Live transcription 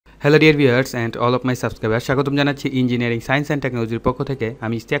Hello dear viewers and all of my subscriber, স্বাগতম জানাচ্ছি engineering science and টেকনোলজির পক্ষ থেকে।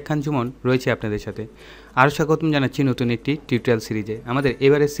 আমি ইশতিয়াক খান জুমন রয়েছি আপনাদের সাথে। আরও স্বাগতম জানাচ্ছি নতুন একটি টিউটোরিয়াল সিরিজে। আমাদের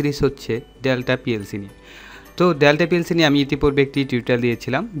এবারের সিরিজ হচ্ছে ডেল্টা পিএলসি নিয়ে। তো ডেল্টা পিএলসি নিয়ে আমি ইতিপূর্বে একটি টিউটোরিয়াল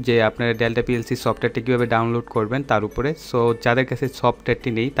দিয়েছিলাম যে আপনারা ডেল্টা পিএলসি সফটওয়্যারটি কীভাবে ডাউনলোড করবেন তার উপরে। সো যাদের কাছে সফটওয়্যারটি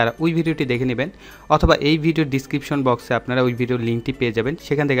নেই তারা ওই ভিডিওটি দেখে নেবেন, অথবা এই ভিডিওর ডিসক্রিপশন বক্সে আপনারা ওই ভিডিওর লিঙ্কটি পেয়ে যাবেন।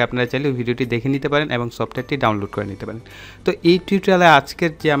 সেখান থেকে আপনারা চাইলে ওই ভিডিওটি দেখে নিতে পারেন এবং সফটওয়্যারটি ডাউনলোড করে নিতে পারেন। তো এই টিউটোরিয়ালে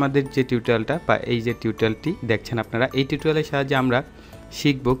আজকের যে আমাদের যে টিউটোরিয়ালটা বা এই যে টিউটোরিয়ালটি দেখছেন আপনারা, এই টিউটোরিয়ালের সাহায্যে আমরা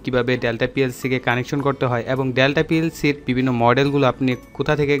শিখব কীভাবে ডেল্টা পিএলসিকে কানেকশন করতে হয় এবং ডেল্টা পিএলসির বিভিন্ন মডেলগুলো আপনি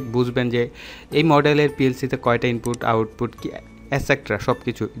কোথা থেকে বুঝবেন যে এই মডেলের পিএলসিতে কয়টা ইনপুট আউটপুট কি এটসেট্রা সব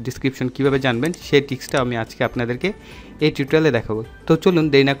কিছু ডিসক্রিপশন কীভাবে জানবেন সেই টিক্সটা আমি আজকে আপনাদেরকে এই টিউটোরিয়ালে দেখাবো। তো চলুন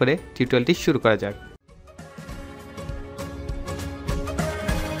দেরি না করে টিউটোরিয়ালটি শুরু করা যাক।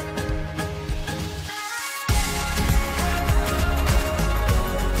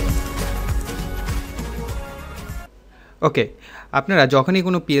 ওকে, আপনারা যখনই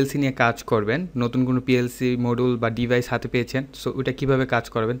কোনো পিএলসি নিয়ে কাজ করবেন, নতুন কোনো পিএলসি মডিউল বা ডিভাইস হাতে পেয়েছেন, সো ওটা কীভাবে কাজ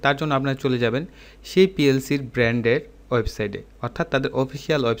করবেন তার জন্য আপনারা চলে যাবেন সেই পিএলসির ব্র্যান্ডের ওয়েবসাইটে, অর্থাৎ তাদের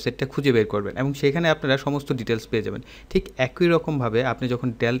অফিসিয়াল ওয়েবসাইটটা খুঁজে বের করবেন এবং সেখানে আপনারা সমস্ত ডিটেলস পেয়ে যাবেন। ঠিক একই রকমভাবে আপনি যখন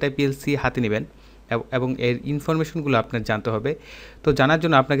ডেল্টা পিএলসি হাতে নেবেন এবং এর ইনফরমেশনগুলো আপনার জানতে হবে, তো জানার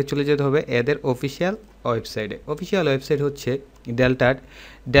জন্য আপনাকে চলে যেতে হবে এদের অফিসিয়াল ওয়েবসাইটে। অফিসিয়াল ওয়েবসাইট হচ্ছে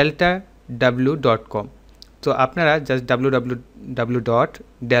delta.w.com। তো আপনারা জাস্ট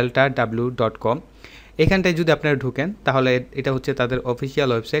www.deltaw.com এখানটায় যদি আপনারা ঢুকেন তাহলে এটা হচ্ছে তাদের অফিসিয়াল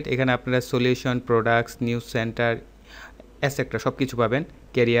ওয়েবসাইট। এখানে আপনারা solution, products, news centre etcetera সব কিছু পাবেন।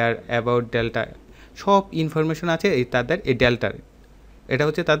 ক্যারিয়ার, অ্যাবাউট ডেল্টা সব ইনফরমেশন আছে এই তাদের এই ডেল্টার। এটা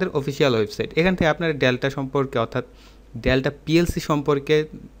হচ্ছে তাদের অফিসিয়াল ওয়েবসাইট। এখান থেকে আপনারা ডেল্টা সম্পর্কে অর্থাৎ ডেল্টা পিএলসি সম্পর্কে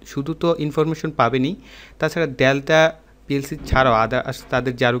শুধু তো ইনফরমেশন পাবেনই, তাছাড়া ডেল্টা পিএলসি ছাড়াও আদার্স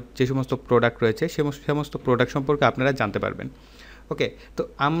তাদের যে সমস্ত প্রোডাক্ট রয়েছে সমস্ত প্রোডাক্ট সম্পর্কে আপনারা জানতে পারবেন। ওকে, তো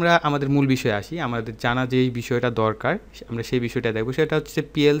আমরা আমাদের মূল বিষয়ে আসি। আমাদের জানা যেই বিষয়টা দরকার আমরা সেই বিষয়টা দেখব, সেটা হচ্ছে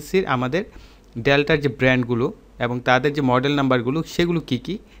পিএলসির আমাদের ডেল্টার যে ব্র্যান্ডগুলো এবং তাদের যে মডেল নাম্বারগুলো সেগুলো কী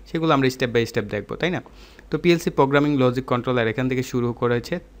কী সেগুলো আমরা স্টেপ বাই স্টেপ দেখব, তাই না? তো পিএলসি প্রোগ্রামিং লজিক কন্ট্রোলার এখান থেকে শুরু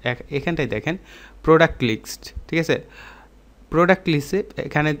করেছে। এখানটায় দেখেন প্রোডাক্ট লিস্ট, ঠিক আছে? প্রোডাক্ট লিস্টে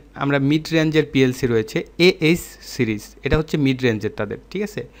এখানে আমরা মিড রেঞ্জের পিএলসি রয়েছে AH সিরিজ, এটা হচ্ছে মিড রেঞ্জের তাদের, ঠিক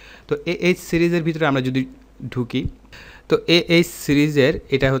আছে? তো AH সিরিজের ভিতরে আমরা যদি ঢুকি, তো AH সিরিজের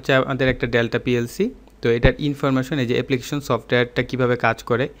এটা হচ্ছে আমাদের একটা ডেল্টা পিএলসি। তো এটার ইনফরমেশন, এই যে অ্যাপ্লিকেশন সফটওয়্যারটা কীভাবে কাজ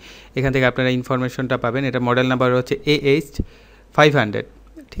করে এখান থেকে আপনারা ইনফরমেশনটা পাবেন। এটা মডেল নাম্বার হচ্ছে AH500,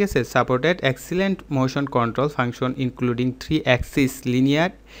 ঠিক আছে? Supported excellent motion control function including 3 Axis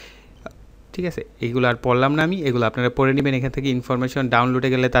linear, ঠিক আছে? এইগুলো আর পড়লাম না আমি, এগুলো আপনারা পড়ে নেবেন। এখান থেকে ইনফরমেশন ডাউনলোডে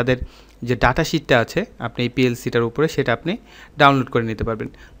গেলে তাদের যে ডাটা শিটটা আছে আপনি এই পিএলসিটার উপরে সেটা আপনি ডাউনলোড করে নিতে পারবেন।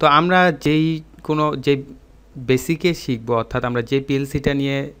 তো আমরা যে বেসিকে শিখবো, অর্থাৎ আমরা যে পিএলসিটা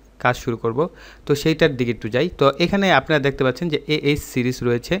নিয়ে কাজ শুরু করব, তো সেইটার দিকে একটু যাই। তো এখানে আপনারা দেখতে পাচ্ছেন যে AH সিরিজ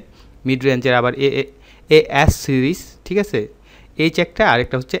রয়েছে মিড রেঞ্জের, আবার AS সিরিজ, ঠিক আছে? H একটা,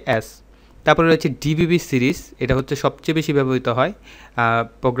 আরেকটা হচ্ছে S। তারপরে রয়েছে DBB সিরিজ, এটা হচ্ছে সবচেয়ে বেশি ব্যবহৃত হয়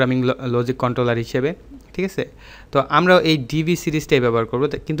প্রোগ্রামিং লজিক কন্ট্রোলার হিসেবে, ঠিক আছে? তো আমরা এই ডিবি সিরিজটাই ব্যবহার করব,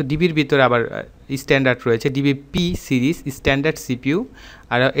 কিন্তু ডিবির ভিতরে আবার স্ট্যান্ডার্ড রয়েছে DBP সিরিজ স্ট্যান্ডার্ড সিপিইউ,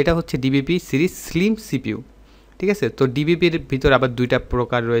 আর এটা হচ্ছে DBP সিরিজ স্লিম সিপিইউ, ঠিক আছে? তো ডিবিপির ভিতরে আবার দুই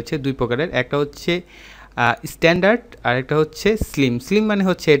প্রকারের, একটা হচ্ছে স্ট্যান্ডার্ড আর একটা হচ্ছে স্লিম। স্লিম মানে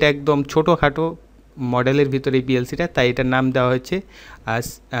হচ্ছে এটা একদম ছোটোখাটো মডেলের ভিতরে এই পিএলসিটা, তাই এটার নাম দেওয়া হয়েছে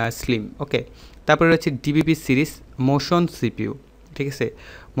স্লিম। ওকে, তারপরে রয়েছে ডিবিপি সিরিজ মোশন সিপিইউ, ঠিক আছে?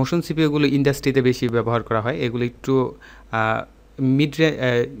 মোশন সিপিইউগুলো ইন্ডাস্ট্রিতে বেশি ব্যবহার করা হয়, এগুলো একটু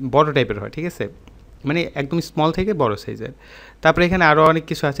বড় টাইপের হয়, ঠিক আছে? মানে একদম স্মল থেকে বড় সাইজের। তারপরে এখানে আরও অনেক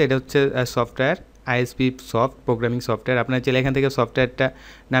কিছু আছে, এটা হচ্ছে software ISP soft programming software. আপনারা চাইলে এখান থেকে সফটওয়্যারটা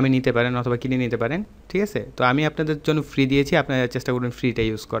নামে নিতে পারেন অথবা কিনে নিতে পারেন, ঠিক আছে? তো আমি আপনাদের জন্য ফ্রি দিয়েছি, আপনারা চেষ্টা করবেন ফ্রিটা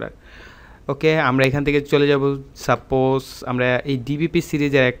ইউজ করার। ওকে, আমরা এখান থেকে চলে যাব। সাপোজ আমরা এই DBP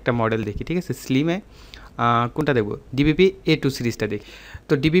সিরিজের একটা মডেল দেখি, ঠিক আছে? স্লিমে কোনটা দেখব? DBP A2 সিরিজটা দেখি।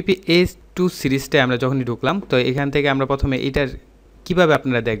 তো DBP A2 সিরিজটায় আমরা যখনই ঢুকলাম, তো এখান থেকে আমরা প্রথমে এটার কীভাবে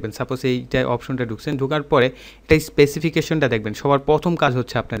আপনারা দেখবেন, সাপোজ এইটা অপশনটা ঢুকছেন, ঢোকার পরে এটা স্পেসিফিকেশনটা দেখবেন। সবার প্রথম কাজ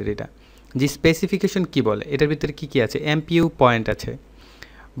হচ্ছে আপনাদের এটা যে স্পেসিফিকেশন কী বলে, এটার ভিতরে কী কী আছে। MPU পয়েন্ট আছে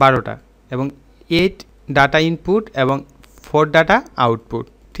 12টা এবং 8 ডাটা ইনপুট এবং 4 ডাটা আউটপুট,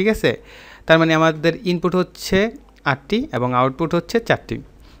 ঠিক আছে? তার মানে আমাদের ইনপুট হচ্ছে 8টি এবং আউটপুট হচ্ছে 4টি।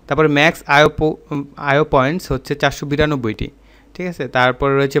 তারপরে ম্যাক্স আইও পয়েন্টস হচ্ছে 492টি, ঠিক আছে?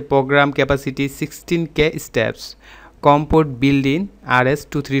 তারপরে রয়েছে programme capacity 16K steps, com port build in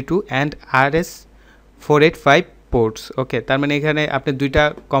RS232 and RS485 ports. ওকে, তার মানে এখানে আপনি দুইটা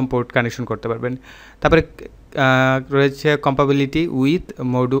কম পোর্ট কানেকশন করতে পারবেন। তারপরে রয়েছে কম্পাবিলিটি উইথ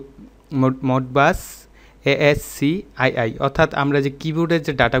মোডবাস ASCII, অর্থাৎ আমরা যে কিবোর্ডের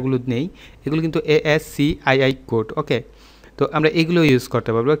যে ডাটাগুলো নেই এগুলো কিন্তু ASCII কোড। ওকে, তো আমরা এগুলো ইউজ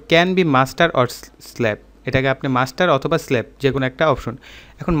করতে পারবো। Can be master or slab, এটাকে আপনি মাস্টার অথবা স্ল্যাব যে কোনো একটা অপশন।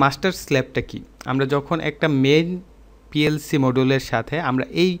 এখন মাস্টার স্ল্যাবটা কি, আমরা যখন একটা মেইন পিএলসি মডিউলের সাথে আমরা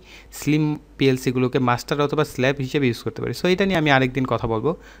এই স্লিম পিএলসিগুলোকে মাস্টার অথবা স্ল্যাব হিসেবে ইউজ করতে পারি। সো এটা নিয়ে আমি আরেকদিন কথা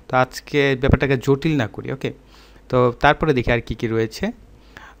বলবো, তো আজকে ব্যাপারটাকে জটিল না করি। ওকে, তো তারপরে দেখি আর কি রয়েছে।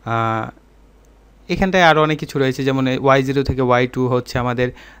 এখানটায় আরও অনেক কিছু রয়েছে, যেমন Y0 থেকে Y2 হচ্ছে আমাদের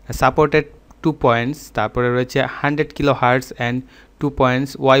সাপোর্টেড 2 পয়েন্টস, তারপরে রয়েছে 100 kilo hertz and 2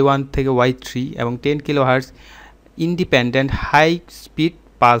 points, Y1 থেকে Y3 এবং 10 kilo hertz independent high speed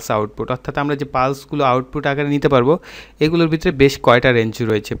pulse output, অর্থাৎ আমরা যে পালসগুলো আউটপুট আকারে নিতে পারবো এগুলোর ভিতরে বেশ কয়টা রেঞ্জ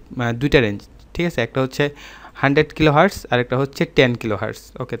রয়েছে, দুইটা রেঞ্জ। ঠিক আছে, একটা হচ্ছে 100 কিলো হার্টস আর একটা হচ্ছে 10 কিলো হার্টস।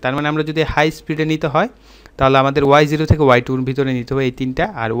 ওকে, তার মানে আমরা যদি হাই স্পিডে নিতে হয় তাহলে আমাদের Y0 থেকে Y2 এর ভিতরে নিতে হবে এই তিনটা,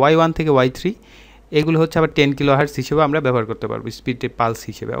 আর Y1 থেকে Y3 এগুলো হচ্ছে আবার 10 কিলো হার্টস হিসেবে আমরা ব্যবহার করতে পারবো স্পিডে পালস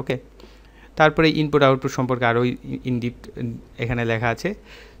হিসেবে। ওকে, তারপরে ইনপুট আউটপুট সম্পর্কে আরও ইনডিপ এখানে লেখা আছে।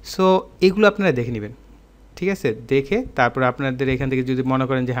 সো এগুলো আপনারা দেখে নেবেন। ঠিক আছে, দেখে তারপর আপনাদের এখান থেকে যদি মনে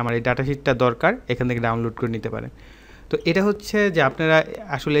করেন যে আমার এই ডাটাশিটটা দরকার, এখান থেকে ডাউনলোড করে নিতে পারেন। তো এটা হচ্ছে যে আপনারা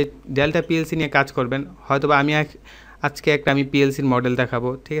আসলে ডেল্টা পিএলসি নিয়ে কাজ করবেন, হয়তো বা আমি আজকে আমি পিএলসির মডেল দেখাবো।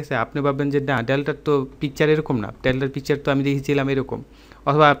 ঠিক আছে, আপনি ভাববেন যে না ডেল্টার তো পিকচার এরকম না, ডেল্টার পিকচার তো আমি দেখেছিলাম এরকম,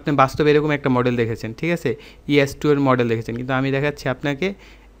 অথবা আপনি বাস্তবে এরকম একটা মডেল দেখেছেন। ঠিক আছে, ES2 এর মডেল দেখেছেন, কিন্তু আমি দেখাচ্ছি আপনাকে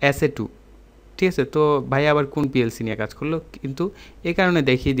SA2। ঠিক আছে, তো ভাই আবার কোন পিএলসি নিয়ে কাজ করলো, কিন্তু এই কারণে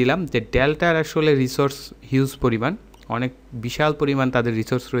দেখিয়ে দিলাম যে ডেল্টার আসলে রিসোর্স হিউজ পরিমাণ, অনেক বিশাল পরিমাণ তাদের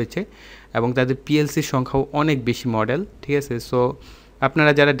রিসোর্স রয়েছে এবং তাদের পিএলসির সংখ্যাও অনেক বেশি মডেল। ঠিক আছে, সো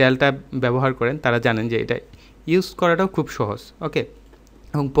আপনারা যারা ডেল্টা ব্যবহার করেন তারা জানেন যে এটা ইউজ করাটাও খুব সহজ। ওকে,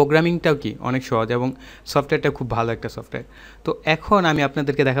 এবং প্রোগ্রামিংটাও কি অনেক সহজ, এবং সফটওয়্যারটা খুব ভালো একটা সফটওয়্যার। তো এখন আমি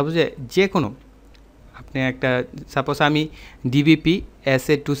আপনাদেরকে দেখাবো যে কোনো আপনি একটা সাপোজ আমি DBP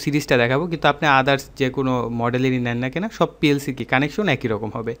SA2 সিরিজটা দেখাবো, কিন্তু আপনি আদার্স যে কোনো মডেলেরই নেন না কেন সব পিএলসি কি কানেকশন একই রকম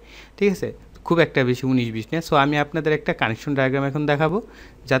হবে। ঠিক আছে, খুব একটা বেশি 19-20 নেই। সো আমি আপনাদের একটা কানেকশন ডায়াগ্রাম এখন দেখাবো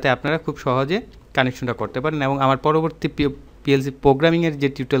যাতে আপনারা খুব সহজে কানেকশনটা করতে পারেন, এবং আমার পরবর্তী পিএলসি প্রোগ্রামিংয়ের যে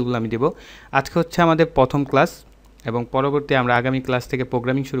টিউটোরিয়ালগুলো আমি দেবো, আজকে হচ্ছে আমাদের প্রথম ক্লাস এবং পরবর্তী আমরা আগামী ক্লাস থেকে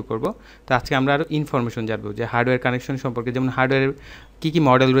প্রোগ্রামিং শুরু করব। তো আজকে আমরা আরও ইনফরমেশন জানবো যে হার্ডওয়্যার কানেকশন সম্পর্কে, যেমন হার্ডওয়্যারের কী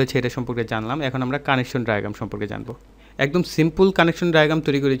মডেল রয়েছে এটা সম্পর্কে জানলাম। এখন আমরা কানেকশন ডায়াগ্রাম সম্পর্কে জানবো। একদম সিম্পল কানেকশন ডায়াগ্রাম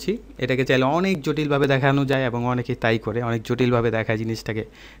তৈরি করেছি, এটাকে চাইলে অনেক জটিলভাবে দেখানো যায় এবং অনেকে তাই করে, অনেক জটিলভাবে দেখায় জিনিসটাকে।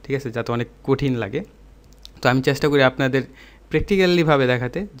 ঠিক আছে, যাতে অনেক কঠিন লাগে। তো আমি চেষ্টা করি আপনাদের প্র্যাকটিক্যালিভাবে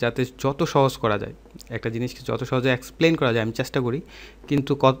দেখাতে, যাতে যত সহজ করা যায় একটা জিনিসকে, যত সহজে এক্সপ্লেন করা যায় আমি চেষ্টা করি,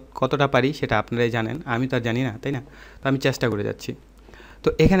 কিন্তু কতটা পারি সেটা আপনারাই জানেন, আমি তো আর জানি না, তাই না? তো আমি চেষ্টা করে যাচ্ছি। তো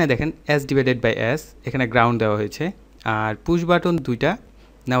এখানে দেখেন S/S, এখানে গ্রাউন্ড দেওয়া হয়েছে, আর পুশ বাটন দুইটা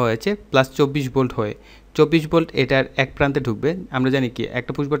নেওয়া হয়েছে প্লাস 24 ভোল্ট হয়ে। 24 ভোল্ট এটার এক প্রান্তে ঢুকবে। আমরা জানি কি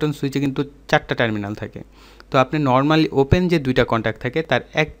একটা পুশ বাটন সুইচে কিন্তু 4টা টার্মিনাল থাকে, তো আপনি নর্মালি ওপেন যে দুইটা কন্ট্যাক্ট থাকে তার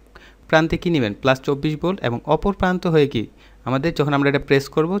এক প্রান্তে কী নেবেন প্লাস 24 ভোল্ট, এবং অপর প্রান্ত হয়ে কি আমাদের যখন আমরা এটা প্রেস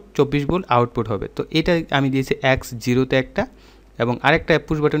করব 24 ভোল্ট আউটপুট হবে। তো এটা আমি দিয়েছি X0-তে একটা, এবং আরেকটা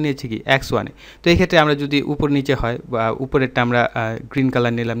পুশ বাটন নিয়েছি কি X1-এ। তো এই ক্ষেত্রে আমরা যদি উপর নিচে হয়, বা উপরেরটা আমরা গ্রিন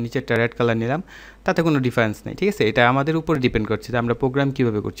কালার নিলাম, নিচেরটা রেড কালার নিলাম, তাতে কোনো ডিফারেন্স নেই। ঠিক আছে, এটা আমাদের উপর ডিপেন্ড করছে যে আমরা প্রোগ্রাম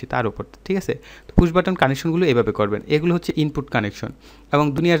কীভাবে করছি তার উপর। ঠিক আছে, তো পুশ বাটন কানেকশনগুলো এভাবে করবেন, এগুলো হচ্ছে ইনপুট কানেকশন, এবং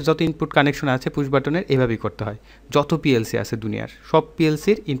দুনিয়ার যত ইনপুট কানেকশন আছে পুশ বাটনের এভাবেই করতে হয়। যত পিএলসি আছে দুনিয়ার সব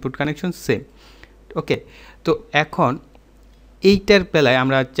পিএলসির ইনপুট কানেকশন সেম। ওকে, তো এখন এইটার বেলায়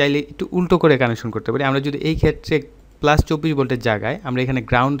আমরা চাইলে একটু উল্টো করে কানেকশন করতে পারি। আমরা যদি এই ক্ষেত্রে প্লাস 24 ভোল্টের জায়গায় আমরা এখানে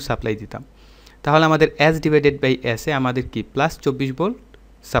গ্রাউন্ড সাপ্লাই দিতাম, তাহলে আমাদের S/S আমাদের কি প্লাস 24 ভোল্ট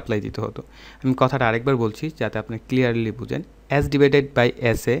সাপ্লাই দিতে হতো। আমি কথাটা আরেকবার বলছি যাতে আপনি ক্লিয়ারলি বুঝেন।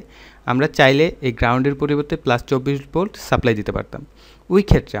 S/S আমরা চাইলে এই গ্রাউন্ডের পরিবর্তে প্লাস 24 ভোল্ট সাপ্লাই দিতে পারতাম। ওই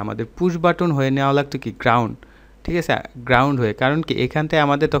ক্ষেত্রে আমাদের পুশ বাটন হয়ে নেওয়া লাগতো কি গ্রাউন্ড। ঠিক আছে, গ্রাউন্ড হয়ে, কারণ কি এখান থেকে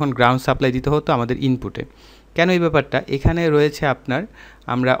আমাদের তখন গ্রাউন্ড সাপ্লাই দিতে হতো আমাদের ইনপুটে। কেন এই ব্যাপারটা, এখানে রয়েছে আপনার,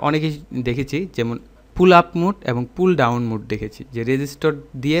 আমরা অনেকেই দেখেছি যেমন পুল আপ মোড এবং পুল ডাউন মোড দেখেছি, যে রেজিস্টর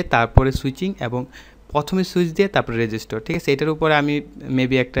দিয়ে তারপরে সুইচিং, এবং প্রথমে সুইচ দিয়ে তারপরে রেজিস্টর। ঠিক আছে, এটার উপরে আমি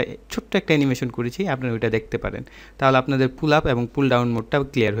মেবি একটা ছোট্ট একটা অ্যানিমেশন করেছি, আপনারা ওইটা দেখতে পারেন, তাহলে আপনাদের পুল আপ এবং পুল ডাউন মোডটাও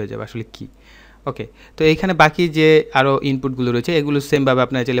ক্লিয়ার হয়ে যাবে আসলে কী। ওকে, তো এইখানে বাকি যে আরও ইনপুটগুলো রয়েছে এগুলো সেমভাবে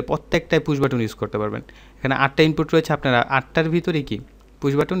আপনারা চাইলে প্রত্যেকটায় পুশ বাটন ইউজ করতে পারবেন। এখানে 8টা ইনপুট রয়েছে, আপনারা 8টার ভিতরে কি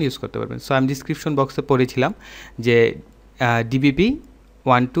পুশ বাটন ইউজ করতে পারবেন। সো আমি ডিসক্রিপশন বক্সে পড়েছিলাম যে DBP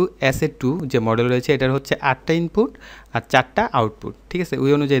 1 SA2 যে মডেল রয়েছে এটার হচ্ছে 8টা ইনপুট আর 4টা আউটপুট। ঠিক আছে,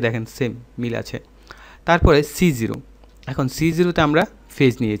 ওই অনুযায়ী দেখেন সেম মিল আছে। তারপরে C0, এখন C0তে আমরা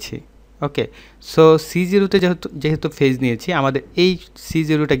ফেজ নিয়েছি। ওকে, সো C0তে যেহেতু ফেজ নিয়েছি, আমাদের এই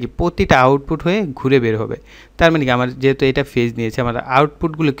C0টা কি প্রতিটা আউটপুট হয়ে ঘুরে বের হবে। তার মানে কি আমার যেহেতু এটা ফেজ নিয়েছে, আমার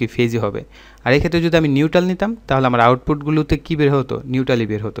আউটপুটগুলো কি ফেজই হবে। আর এক্ষেত্রে যদি আমি নিউট্রাল নিতাম তাহলে আমার আউটপুটগুলোতে কী বের হতো, নিউট্রালই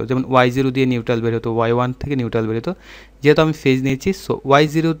বের হতো। যেমন Y0 দিয়ে নিউট্রাল বের হতো, Y1 থেকে নিউট্রাল বের হতো। যেহেতু আমি ফেজ নিয়েছি, সো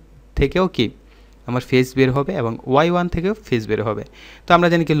Y0 থেকেও কি আমার ফেজ বের হবে এবং Y1 থেকেও ফেজ বের হবে। তো আমরা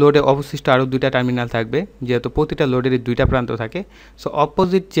জানি কি লোডে অবশিষ্ট আরও 2টা টার্মিনাল থাকবে, যেহেতু প্রতিটা লোডের 2টা প্রান্ত থাকে। সো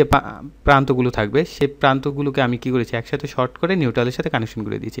অপোজিট যে প্রান্তগুলো থাকবে সেই প্রান্তগুলোকে আমি কী করেছি, একসাথে শর্ট করে নিউট্রালের সাথে কানেকশন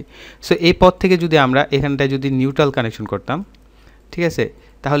করে দিয়েছি। সো এই পথ থেকে যদি আমরা এখানটায় যদি নিউট্রাল কানেকশন করতাম, ঠিক আছে,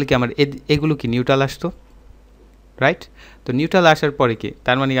 তাহলে কি আমার এগুলো কি নিউট্রাল আসতো, রাইট। তো নিউট্রাল আসার পরে কি,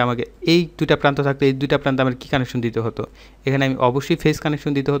 তার মানে আমাকে এই 2টা প্রান্ত থাকতো, এই 2টা প্রান্ত আমার কী কানেকশন দিতে হতো, এখানে আমি অবশ্যই ফেজ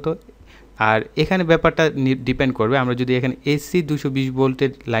কানেকশন দিতে হতো। আর এখানে ব্যাপারটা ডিপেন্ড করবে, আমরা যদি এখানে AC 220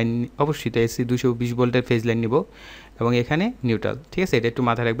 ভোল্টের লাইন, অবশ্যই তো AC 220 ভোল্টের ফেজ লাইন নিব এবং এখানে নিউট্রাল, ঠিক আছে, এটা একটু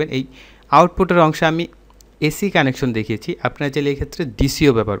মাথায় রাখবেন। এই আউটপুটের অংশে আমি AC কানেকশন দেখিয়েছি, আপনারা চাইলে এই ক্ষেত্রে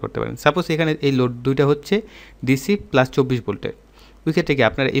DCও ব্যবহার করতে পারেন। সাপোজ এখানে এই লোড 2টা হচ্ছে DC প্লাস 24 ভোল্টের, ওই ক্ষেত্রে কি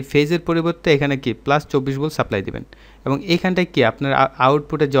আপনারা এই ফেজের পরিবর্তে এখানে কি প্লাস 24 ভোল্ট সাপ্লাই দেবেন এবং এইখানটায় কি আপনার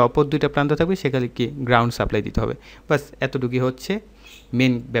আউটপুটের যে অপর 2টা প্রান্ত থাকবে সেখানে কি গ্রাউন্ড সাপ্লাই দিতে হবে। বাস এতটুকুই হচ্ছে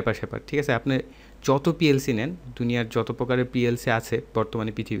মেন ব্যাপার। ঠিক আছে, আপনি যত PLC নেন, দুনিয়ার যত প্রকারের PLC আছে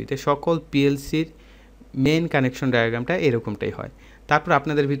বর্তমানে পৃথিবীতে, সকল PLCর মেন কানেকশন ডায়াগ্রামটা এরকমটাই হয়। তারপর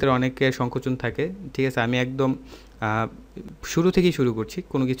আপনাদের ভিতরে অনেকে সংকোচন থাকে, ঠিক আছে, আমি একদম শুরু থেকেই শুরু করছি,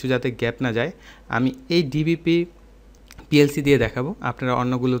 কোনো কিছু যাতে গ্যাপ না যায়। আমি এই DBP PLC দিয়ে দেখাবো, আপনারা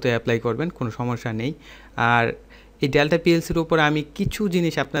অন্যগুলোতে অ্যাপ্লাই করবেন, কোনো সমস্যা নেই। আর এই ডেল্টা PLCর উপরে আমি কিছু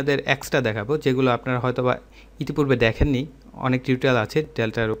জিনিস আপনাদের এক্সট্রা দেখাবো, যেগুলো আপনারা হয়তো বা ইতিপূর্বে দেখেননি। অনেক টিউটোরিয়াল আছে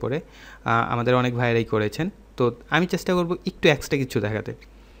ডেল্টার উপরে, আমাদের অনেক ভাইরাই করেছেন। তো আমি চেষ্টা করব একটু এক্সট্রা কিছু দেখাতে,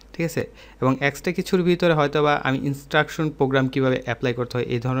 ঠিক আছে। এবং এক্সট্রা কিছুর ভিতরে হয়তো বা আমি ইনস্ট্রাকশন প্রোগ্রাম কীভাবে অ্যাপ্লাই করতে হয়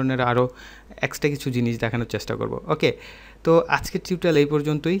এই ধরনের আরও এক্সট্রা কিছু জিনিস দেখানোর চেষ্টা করব। ওকে, তো আজকের টিউটোরিয়াল এই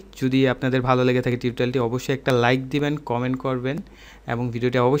পর্যন্তই। যদি আপনাদের ভালো লেগে থাকে টিউটোরিয়ালটি, অবশ্যই একটা লাইক দিবেন, কমেন্ট করবেন এবং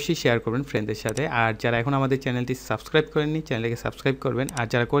ভিডিওটি অবশ্যই শেয়ার করবেন ফ্রেন্ডদের সাথে। আর যারা এখন আমাদের চ্যানেলটি সাবস্ক্রাইব করেননি, চ্যানেলটিকে সাবস্ক্রাইব করবেন। আর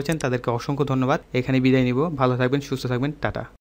যারা করেছেন তাদেরকে অসংখ্য ধন্যবাদ। এখানে বিদায় নিব, ভালো থাকবেন, সুস্থ থাকবেন, টাটা।